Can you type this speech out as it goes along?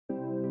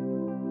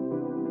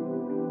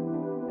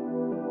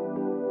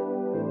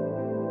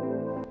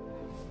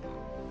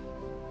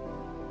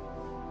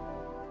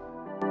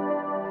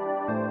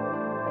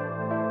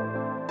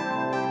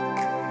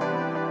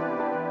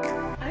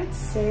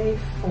say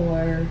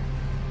for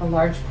a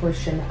large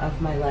portion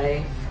of my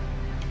life,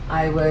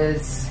 I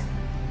was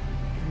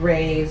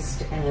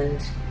raised and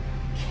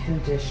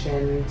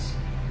conditioned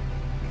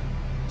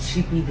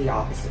to be the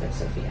opposite of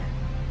Sofia.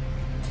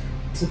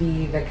 To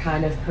be the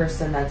kind of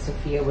person that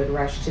Sofia would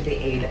rush to the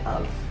aid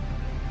of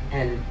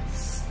and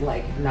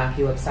like knock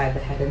you upside the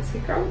head and say,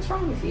 girl, what's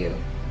wrong with you?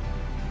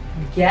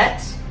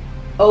 Get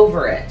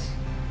over it.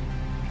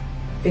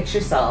 Fix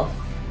yourself.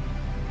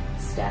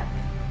 Step.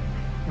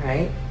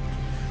 Right?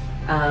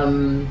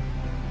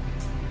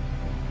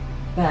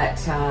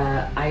 But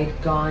I'd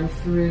gone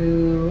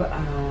through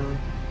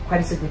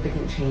quite a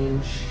significant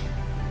change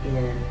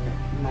in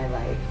my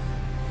life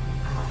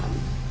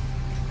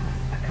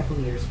a couple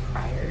of years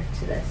prior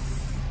to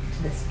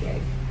this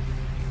gig,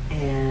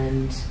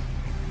 and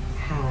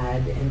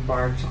had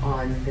embarked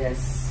on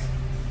this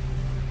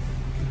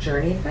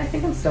journey that I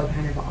think I'm still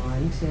kind of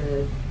on,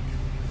 to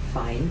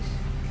find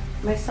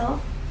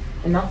myself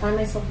and not find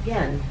myself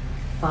again,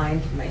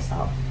 find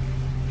myself,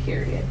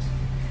 period.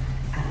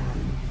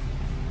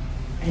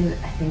 And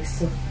I think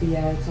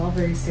Sofia, it's all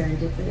very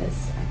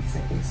serendipitous. I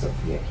think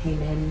Sofia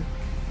came in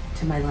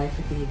to my life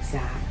at the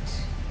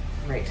exact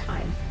right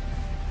time,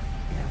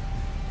 you know,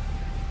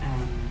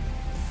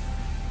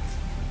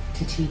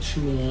 to teach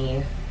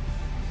me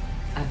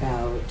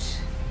about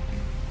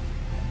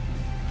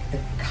the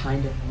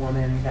kind of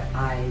woman that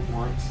I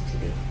want to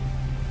be.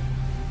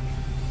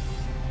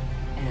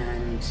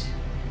 And,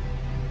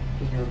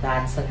 you know,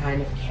 that's the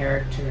kind of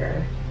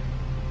character,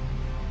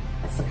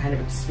 that's the kind of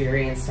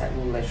experience that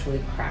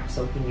literally cracks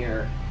open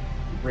your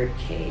rib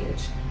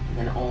cage, and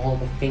then all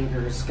the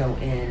fingers go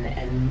in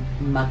and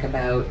muck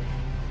about,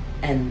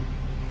 and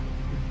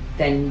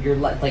then you're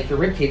like your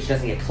rib cage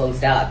doesn't get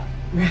closed up,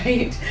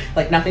 right?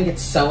 Like nothing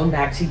gets sewn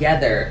back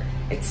together.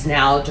 It's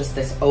now just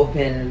this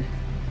open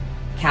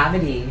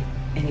cavity,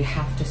 and you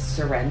have to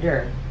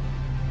surrender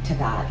to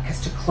that, because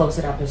to close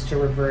it up is to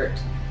revert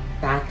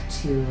back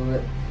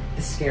to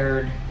the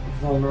scared,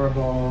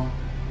 vulnerable,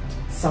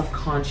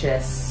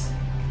 self-conscious,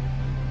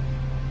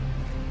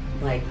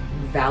 like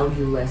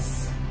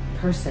valueless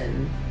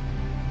person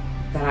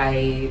that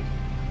I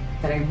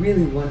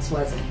really once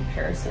was, in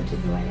comparison to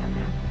who I am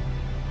now.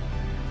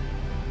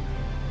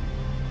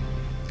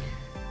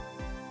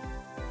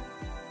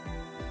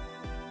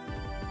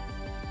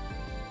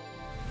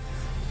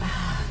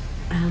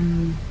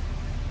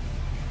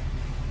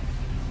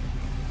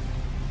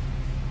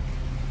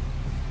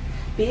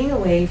 Being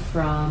away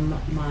from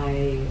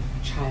my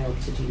child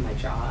to do my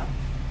job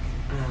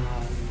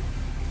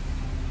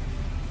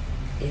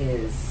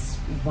is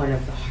one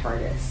of the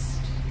hardest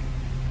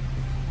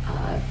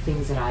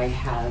things that I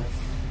have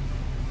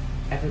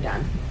ever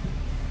done,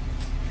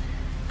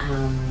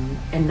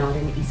 and not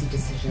an easy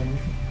decision.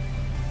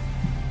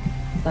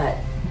 But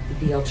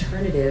the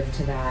alternative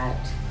to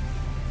that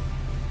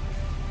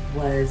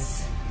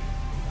was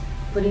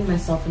putting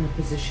myself in a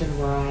position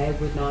where I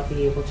would not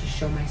be able to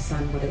show my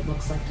son what it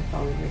looks like to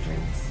follow your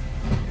dreams,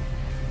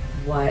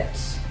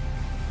 what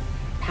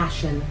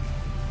passion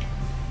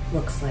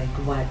looks like,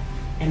 what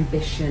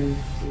ambition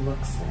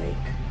looks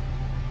like,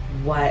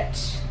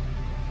 what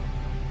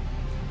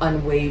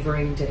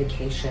unwavering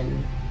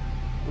dedication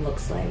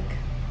looks like.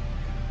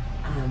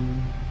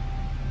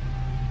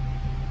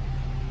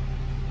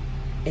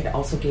 It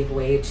also gave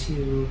way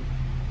to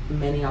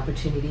many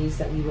opportunities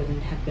that we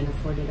wouldn't have been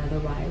afforded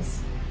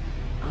otherwise.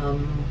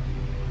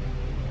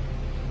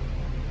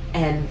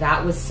 And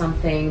that was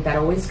something that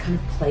always kind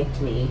of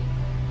plagued me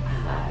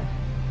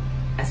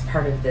as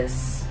part of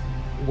this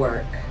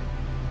work,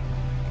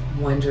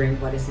 wondering,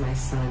 what is my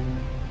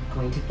son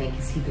going to think?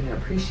 Is he going to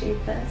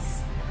appreciate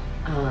this?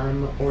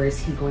 Or is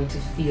he going to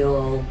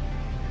feel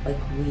like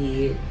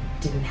we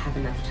didn't have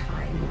enough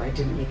time, or I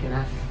didn't make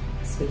enough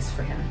space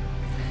for him?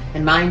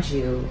 And mind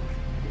you,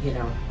 you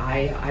know,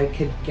 I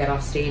could get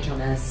off stage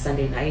on a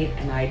Sunday night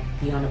and I'd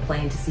be on a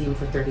plane to see him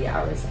for 30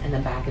 hours and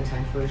then back in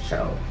time for a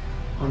show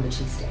on the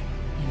Tuesday,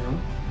 you know?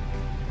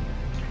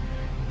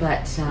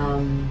 But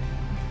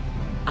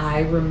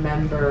I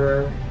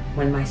remember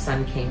when my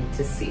son came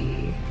to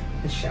see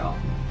the show,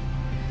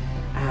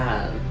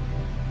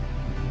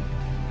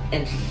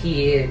 and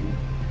he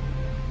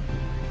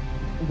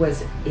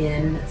was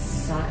in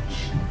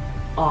such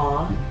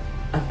awe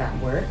of that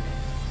work,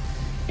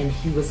 and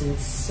he was in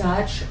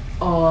such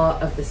awe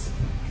of this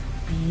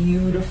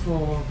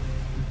beautiful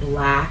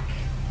black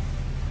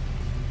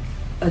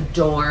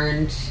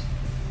adorned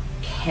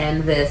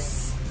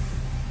canvas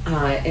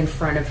in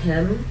front of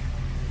him.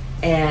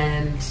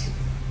 And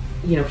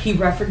you know, he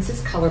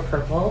references color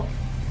purple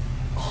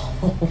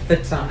all the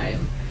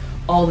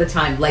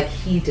time, like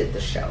he did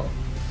the show,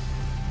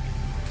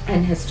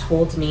 and has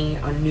told me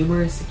on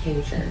numerous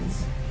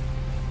occasions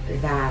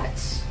that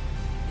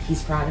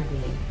he's proud of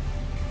me,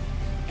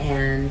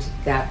 and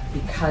that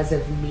because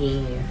of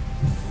me,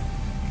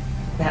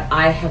 that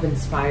I have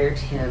inspired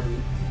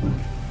him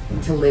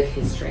to live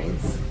his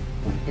dreams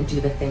and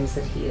do the things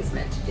that he is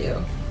meant to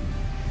do.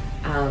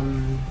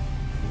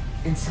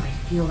 And so I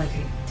feel like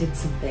I did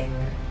something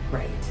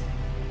right,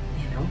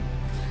 you know?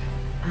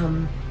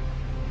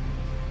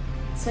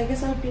 So I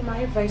guess that would be my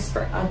advice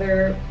for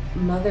other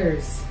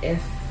mothers,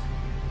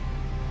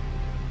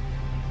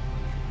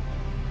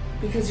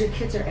 because your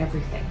kids are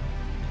everything.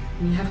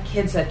 And you have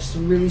kids that just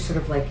really sort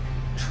of like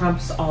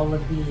trumps all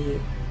of the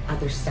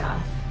other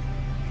stuff,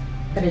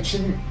 but it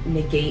shouldn't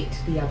negate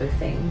the other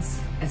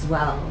things as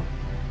well,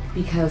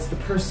 because the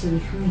person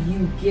who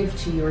you give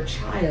to your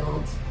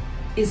child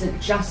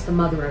isn't just the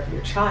mother of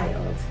your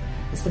child,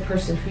 it's the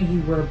person who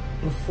you were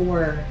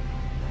before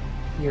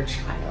your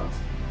child.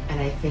 And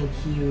I think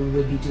you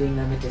would be doing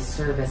them a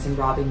disservice and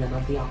robbing them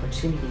of the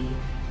opportunity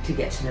to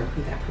get to know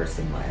who that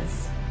person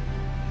was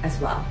as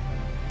well.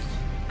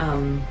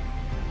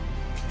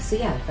 So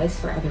yeah, advice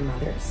for other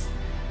mothers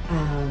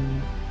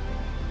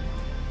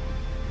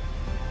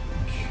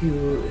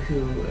who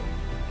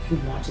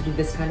want to do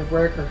this kind of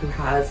work, or who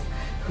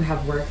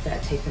have work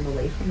that take them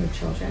away from their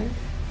children,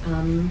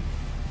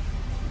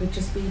 would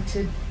just be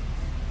to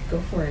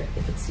go for it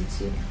if it suits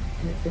you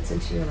and it fits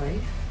into your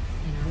life.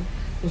 You know,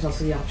 there's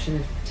also the option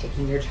of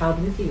taking your child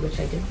with you, which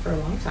I did for a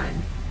long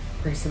time.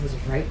 Grayson was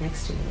right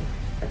next to me.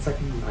 That's like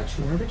much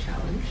more of a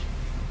challenge,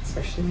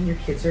 especially when your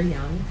kids are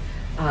young.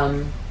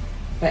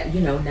 But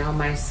you know, now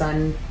my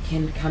son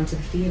can come to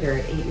the theater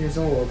at 8 years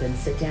old and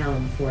sit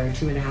down for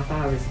 2.5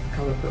 hours of The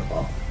Color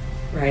Purple,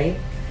 right?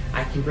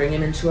 I can bring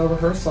him into a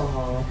rehearsal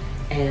hall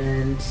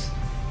and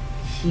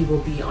he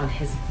will be on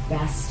his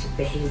best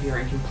behavior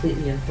and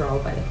completely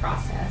enthralled by the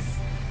process.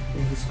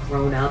 And he's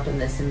grown up in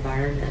this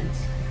environment,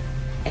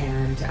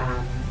 and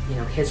you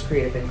know, his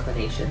creative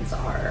inclinations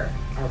are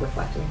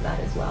reflective of that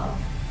as well.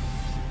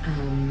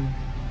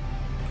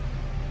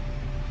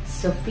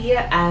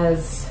 Sofia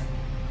as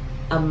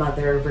a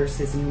mother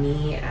versus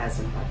me as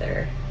a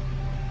mother.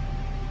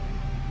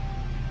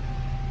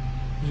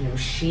 You know,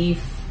 she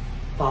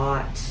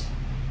fought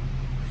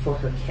for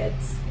her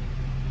kids.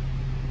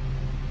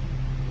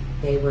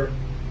 They were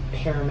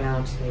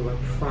paramount, they were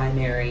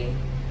primary.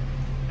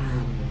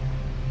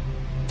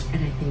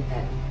 And I think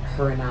that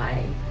her and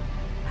I,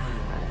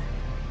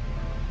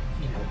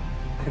 you know,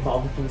 out of all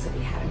the things that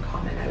we had in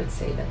common, I would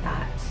say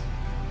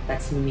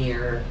that's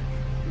near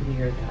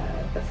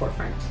the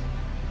forefront.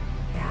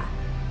 Yeah.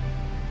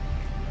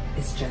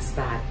 It's just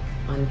that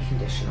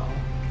unconditional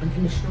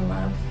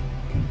love.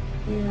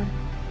 Yeah.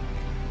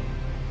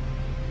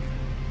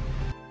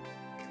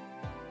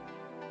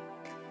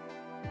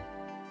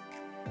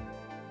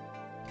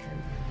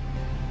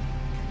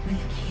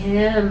 With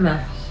Kim.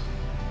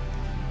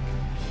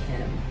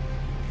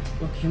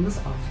 Well, Kim was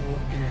awful,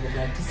 and I would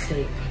like to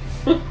state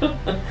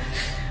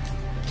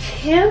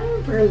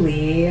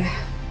Kimberly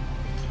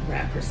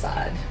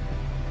Rampersad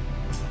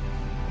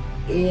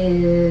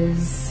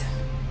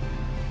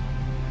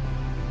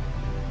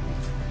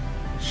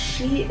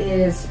she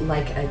is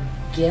like a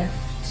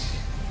gift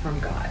from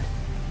God.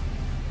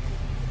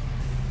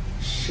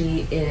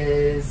 She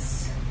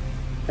is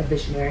a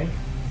visionary.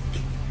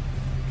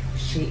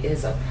 She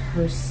is a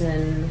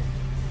person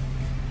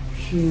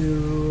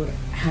who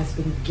has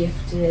been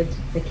gifted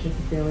the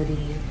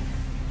capability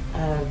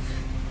of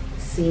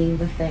seeing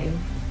the thing,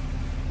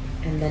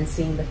 and then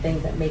seeing the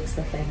thing that makes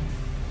the thing,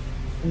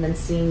 and then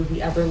seeing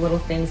the other little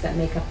things that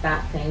make up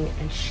that thing,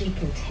 and she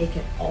can take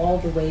it all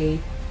the way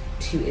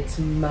to its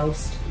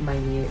most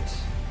minute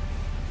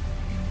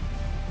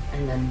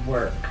and then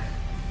work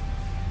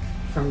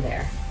from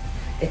there.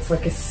 It's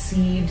like a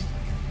seed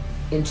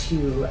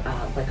into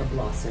like a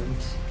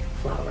blossomed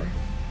flower.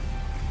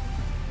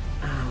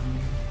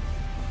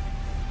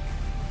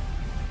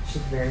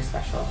 She's very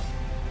special,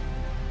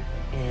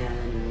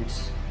 and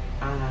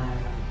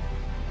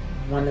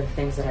one of the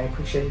things that I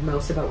appreciated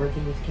most about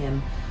working with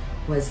Kim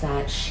was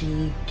that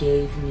she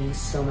gave me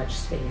so much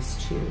space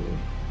to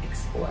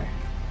explore.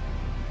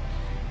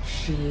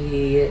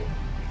 She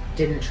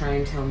didn't try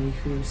and tell me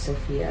who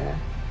Sofia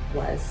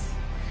was.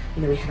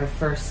 You know, we had our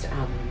first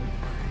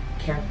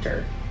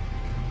character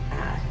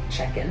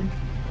check-in,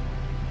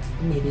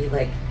 maybe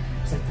like,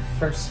 it was like the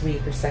first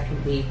week or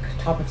second week,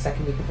 top of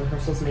second week of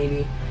rehearsals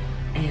maybe.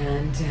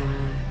 And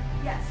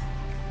yes,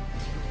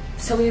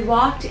 so we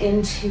walked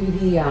into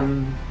the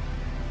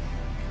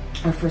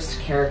our first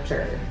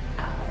character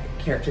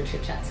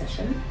chit chat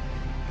session,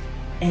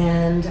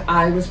 and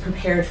I was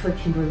prepared for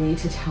Kimberly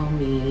to tell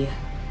me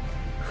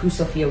who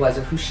Sofia was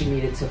or who she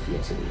needed Sofia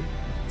to be,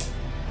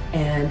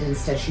 and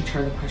instead she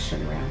turned the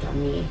question around on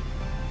me,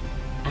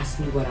 asked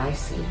me what I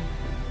see,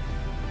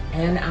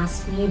 and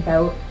asked me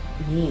about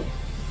me.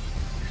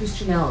 Who's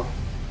Janelle?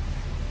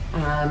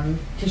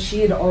 Because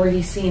she had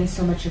already seen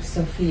so much of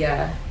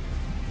Sofia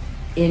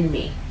in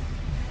me,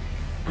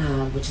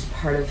 which is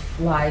part of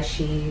why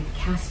she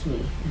cast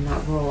me in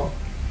that role.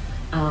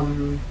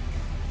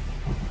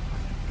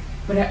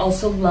 What I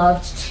also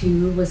loved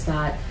too was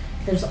that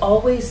there's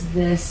always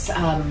this,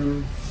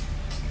 in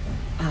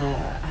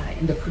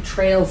the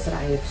portrayals that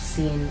I have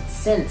seen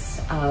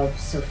since of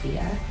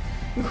Sofia,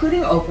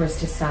 including Oprah's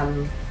to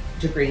some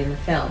degree in the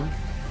film,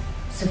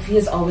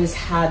 Sofia's always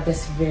had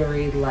this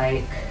very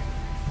like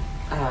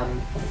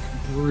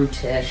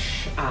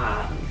brutish,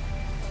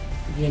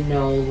 you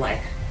know,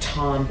 like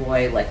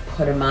tomboy, like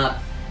put 'em up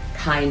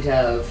kind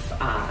of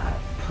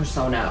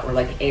persona or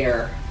like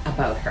air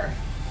about her.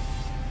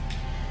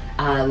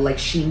 Like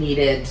she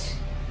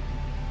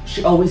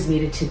always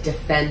needed to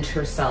defend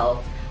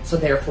herself, so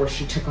therefore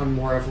she took on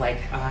more of like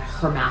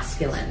her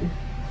masculine.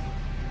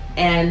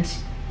 And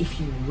if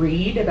you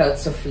read about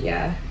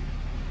Sofia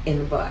in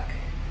the book,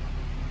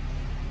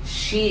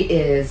 she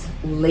is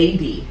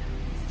lady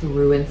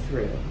through and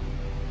through.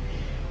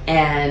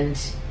 And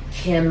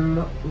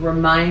Kim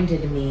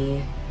reminded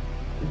me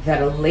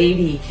that a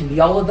lady can be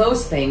all of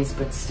those things,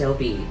 but still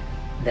be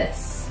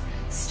this.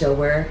 Still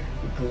wear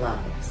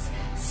gloves,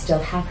 still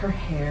have her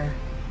hair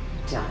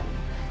done,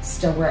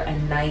 still wear a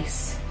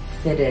nice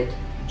fitted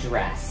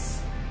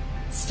dress,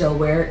 still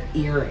wear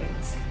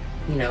earrings.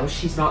 You know,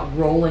 she's not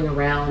rolling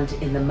around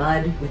in the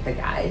mud with the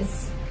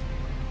guys.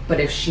 But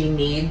if she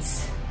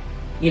needs,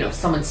 you know,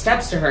 someone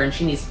steps to her and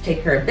she needs to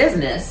take care of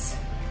business,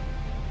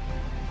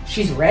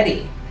 she's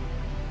ready.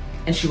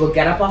 And she will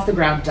get up off the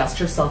ground, dust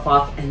herself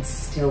off, and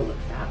still look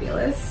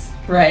fabulous,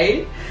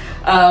 right?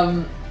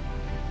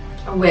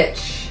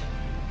 Which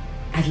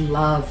I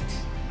loved.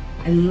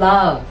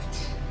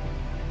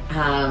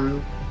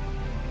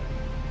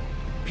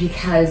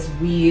 Because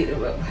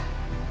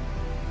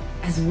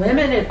as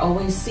women, it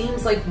always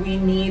seems like we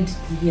need,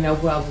 you know,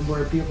 well,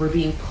 we're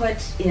being put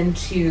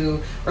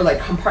into, or like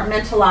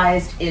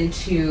compartmentalized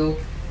into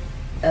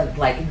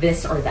like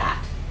this or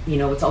that. You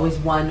know, it's always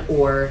one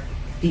or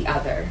the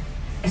other,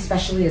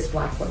 especially as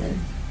Black women,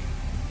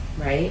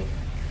 right?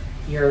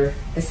 You're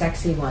the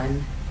sexy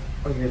one,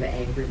 or you're the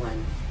angry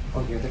one,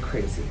 or you're the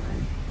crazy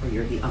one, or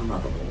you're the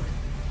unlovable one.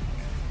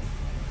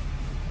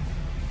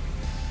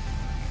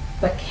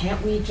 But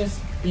can't we just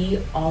be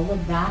all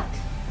of that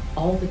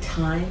all the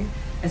time?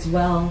 As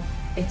well,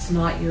 it's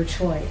not your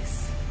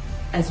choice.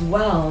 As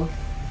well,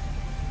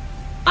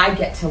 I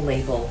get to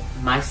label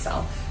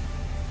myself,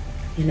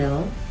 you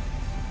know?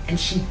 And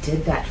she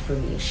did that for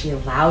me. She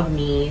allowed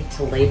me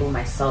to label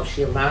myself.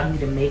 She allowed me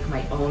to make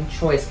my own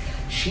choice.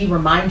 She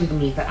reminded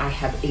me that I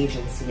have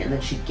agency, and then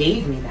she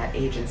gave me that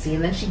agency,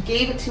 and then she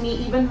gave it to me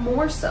even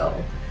more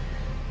so.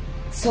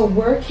 So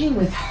working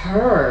with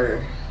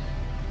her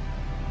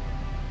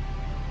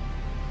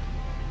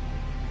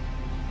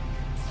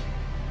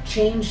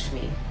changed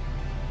me.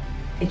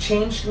 It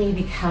changed me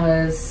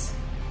because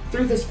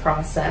through this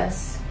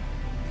process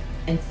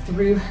and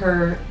through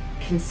her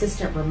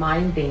consistent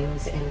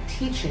remindings and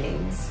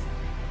teachings,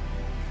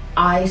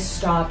 I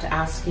stopped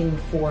asking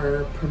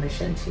for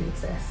permission to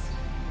exist.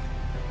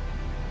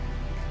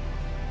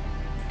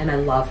 And I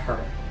love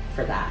her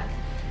for that.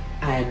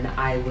 And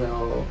I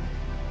will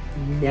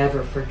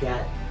never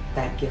forget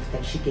that gift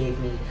that she gave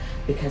me,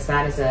 because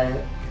that is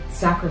a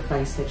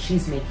sacrifice that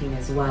she's making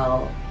as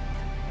well,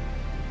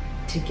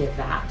 to give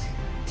that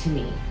to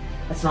me.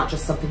 That's not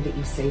just something that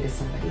you say to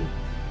somebody,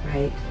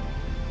 right?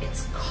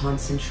 It's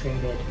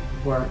concentrated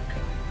work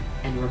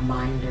and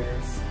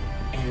reminders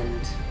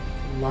and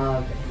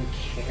love and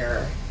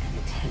care and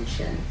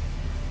attention,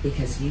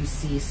 because you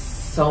see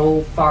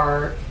so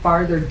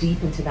farther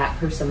deep into that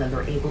person than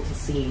they're able to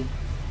see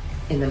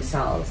in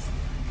themselves.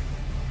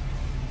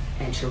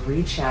 And to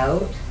reach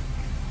out,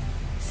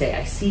 say,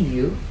 I see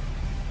you,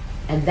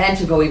 and then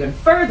to go even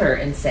further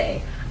and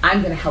say,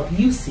 I'm going to help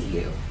you see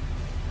you.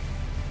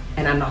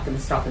 And I'm not going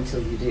to stop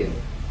until you do.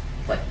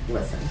 Like,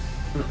 listen,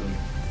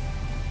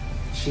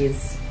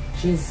 she's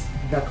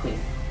the queen.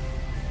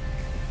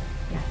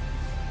 Yeah.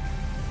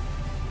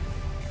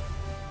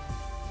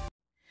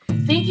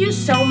 Thank you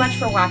so much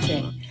for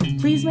watching.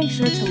 Please make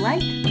sure to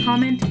like,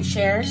 comment,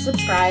 share,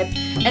 subscribe,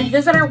 and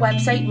visit our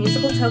website,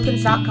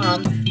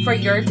 musicaltokens.com, for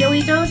your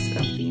daily dose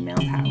of female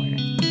power.